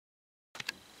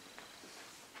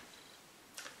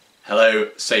Hello,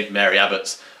 St Mary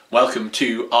Abbots. Welcome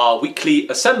to our weekly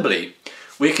assembly.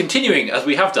 We're continuing, as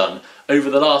we have done over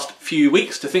the last few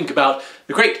weeks, to think about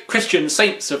the great Christian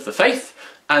saints of the faith,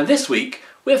 and this week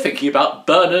we're thinking about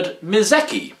Bernard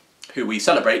Mizeki, who we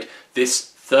celebrate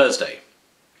this Thursday.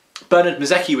 Bernard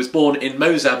Mizeki was born in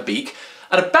Mozambique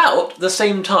at about the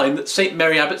same time that St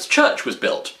Mary Abbots Church was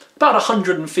built, about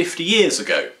 150 years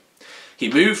ago. He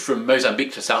moved from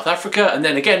Mozambique to South Africa, and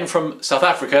then again from South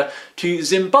Africa to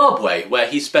Zimbabwe, where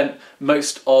he spent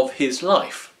most of his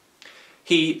life.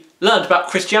 He learned about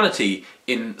Christianity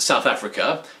in South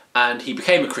Africa, and he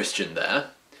became a Christian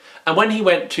there. And when he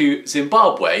went to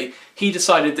Zimbabwe, he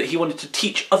decided that he wanted to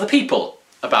teach other people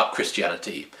about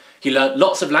Christianity. He learned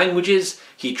lots of languages,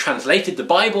 he translated the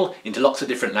Bible into lots of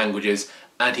different languages,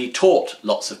 and he taught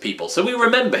lots of people. So we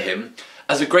remember him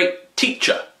as a great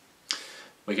teacher.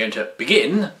 We're going to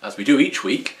begin, as we do each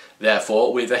week,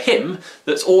 therefore, with a hymn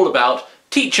that's all about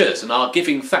teachers and our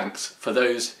giving thanks for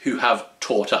those who have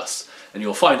taught us. And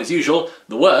you'll find, as usual,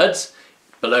 the words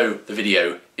below the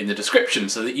video in the description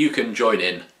so that you can join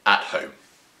in at home.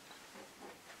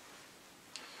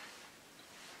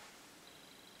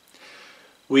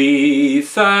 We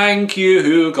thank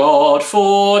you, God,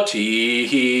 for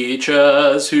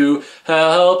teachers who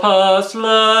help us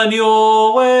learn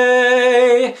your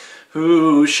way,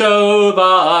 who show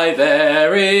by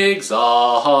their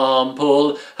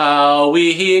example how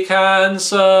we can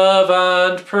serve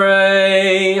and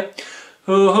pray,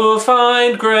 who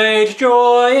find great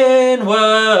joy in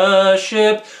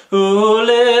worship, who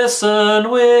listen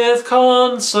with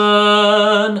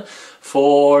concern,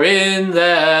 for in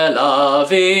their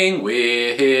loving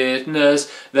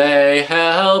witness they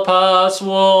help us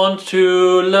want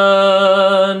to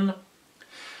learn.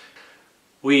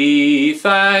 We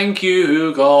thank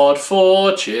you, God,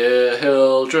 for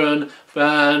children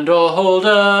and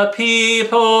older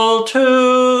people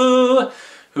too,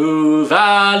 who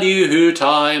value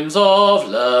times of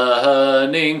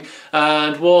learning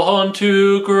and want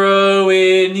to grow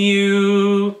in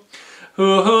you,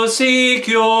 who seek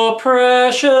your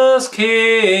precious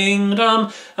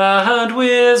kingdom and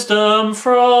wisdom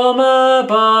from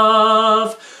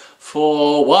above.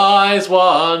 For wise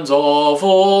ones of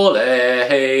all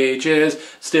ages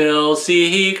still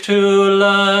seek to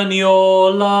learn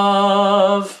your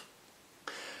love.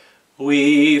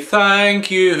 We thank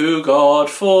you, God,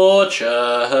 for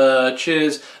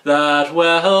churches that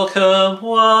welcome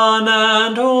one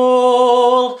and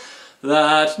all,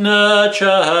 that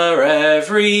nurture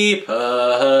every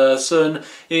person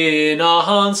in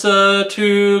answer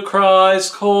to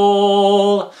Christ's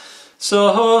call.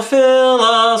 So fill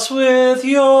us with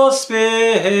your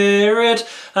Spirit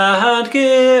and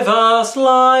give us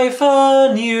life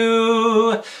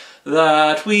anew,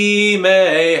 that we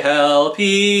may help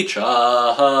each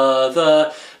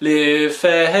other live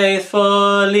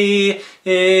faithfully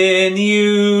in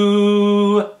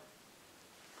you.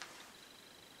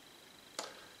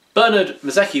 Bernard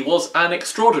Mizeki was an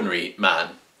extraordinary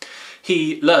man.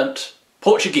 He learnt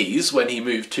Portuguese when he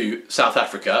moved to South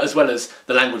Africa, as well as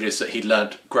the languages that he'd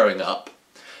learnt growing up.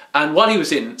 And while he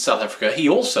was in South Africa, he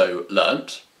also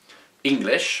learnt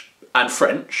English and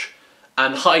French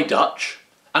and High Dutch.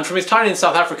 And from his time in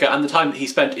South Africa and the time that he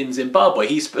spent in Zimbabwe,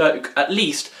 he spoke at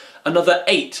least another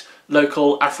 8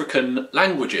 local African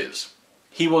languages.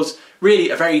 He was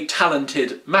really a very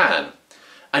talented man,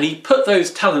 and he put those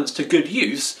talents to good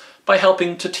use by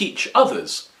helping to teach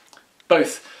others,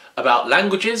 both about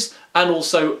languages and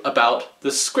also about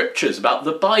the scriptures, about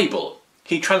the Bible.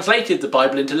 He translated the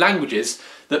Bible into languages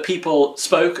that people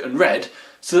spoke and read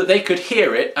so that they could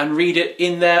hear it and read it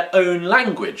in their own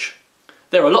language.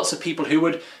 There are lots of people who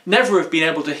would never have been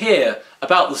able to hear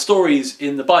about the stories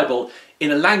in the Bible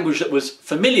in a language that was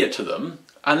familiar to them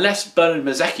unless Bernard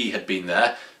Mizeki had been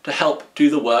there to help do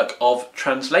the work of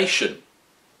translation.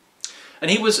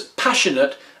 And he was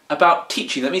passionate about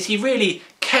teaching. That means he really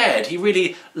cared, he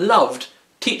really loved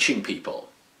teaching people.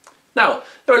 Now,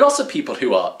 there are lots of people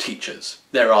who are teachers.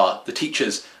 There are the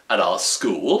teachers at our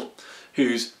school,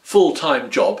 whose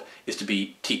full-time job is to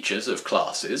be teachers of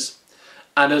classes.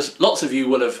 And as lots of you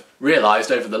will have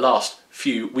realised over the last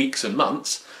few weeks and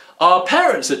months, our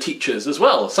parents are teachers as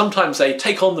well. Sometimes they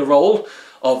take on the role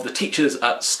of the teachers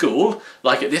at school,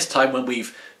 like at this time when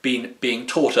we've been being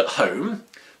taught at home,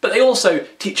 but they also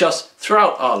teach us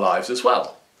throughout our lives as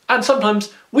well. And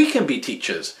sometimes we can be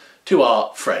teachers to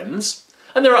our friends,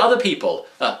 and there are other people.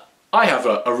 I have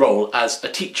a role as a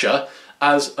teacher,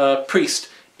 as a priest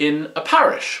in a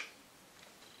parish.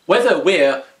 Whether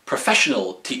we're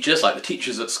professional teachers, like the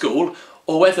teachers at school,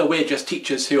 or whether we're just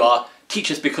teachers who are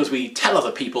teachers because we tell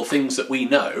other people things that we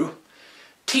know,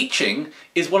 teaching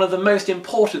is one of the most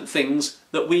important things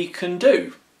that we can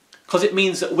do, because it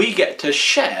means that we get to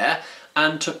share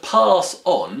and to pass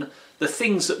on the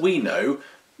things that we know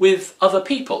with other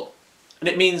people. And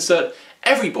it means that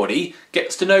everybody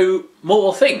gets to know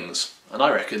more things. And I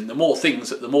reckon the more things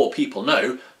that the more people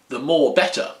know, the more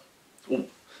better. Ooh,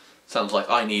 sounds like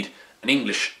I need an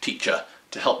English teacher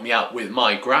to help me out with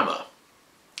my grammar.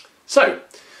 So,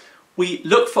 we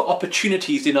look for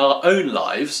opportunities in our own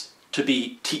lives to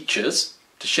be teachers,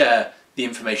 to share the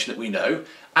information that we know,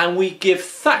 and we give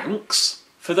thanks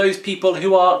for those people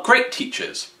who are great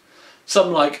teachers.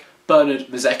 Some like Bernard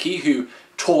Mizeki, who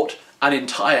taught an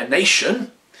entire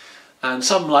nation, and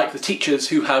some like the teachers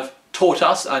who have taught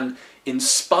us and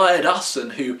inspired us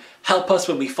and who help us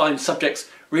when we find subjects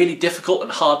really difficult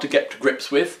and hard to get to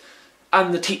grips with,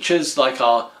 and the teachers like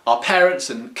our parents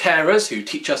and carers who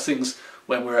teach us things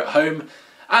when we're at home,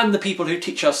 and the people who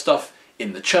teach us stuff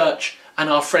in the church, and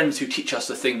our friends who teach us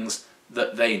the things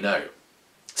that they know.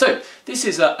 So this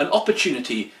is an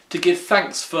opportunity to give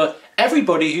thanks for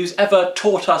everybody who's ever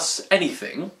taught us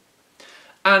anything,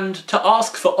 and to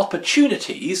ask for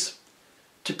opportunities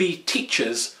to be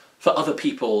teachers for other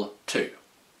people too.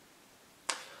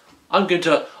 I'm going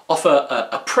to offer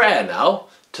a prayer now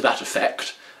to that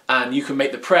effect, and you can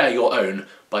make the prayer your own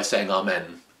by saying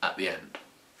Amen at the end.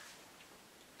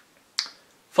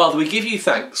 Father, we give you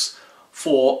thanks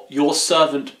for your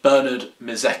servant Bernard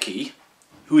Mizeki,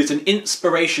 who is an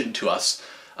inspiration to us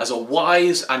as a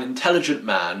wise and intelligent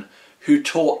man who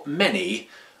taught many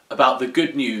about the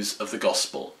good news of the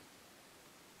gospel.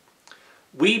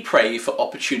 We pray for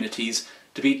opportunities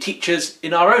to be teachers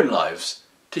in our own lives,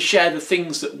 to share the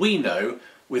things that we know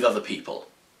with other people.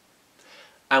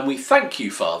 And we thank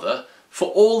you, Father, for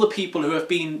all the people who have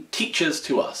been teachers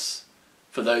to us,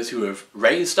 for those who have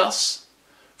raised us,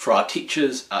 for our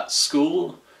teachers at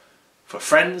school, for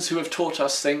friends who have taught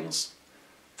us things,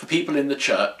 for people in the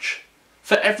church,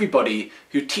 for everybody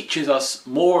who teaches us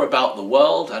more about the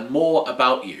world and more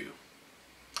about you.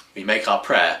 We make our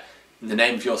prayer in the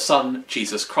name of your Son,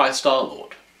 Jesus Christ our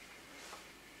Lord.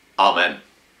 Amen.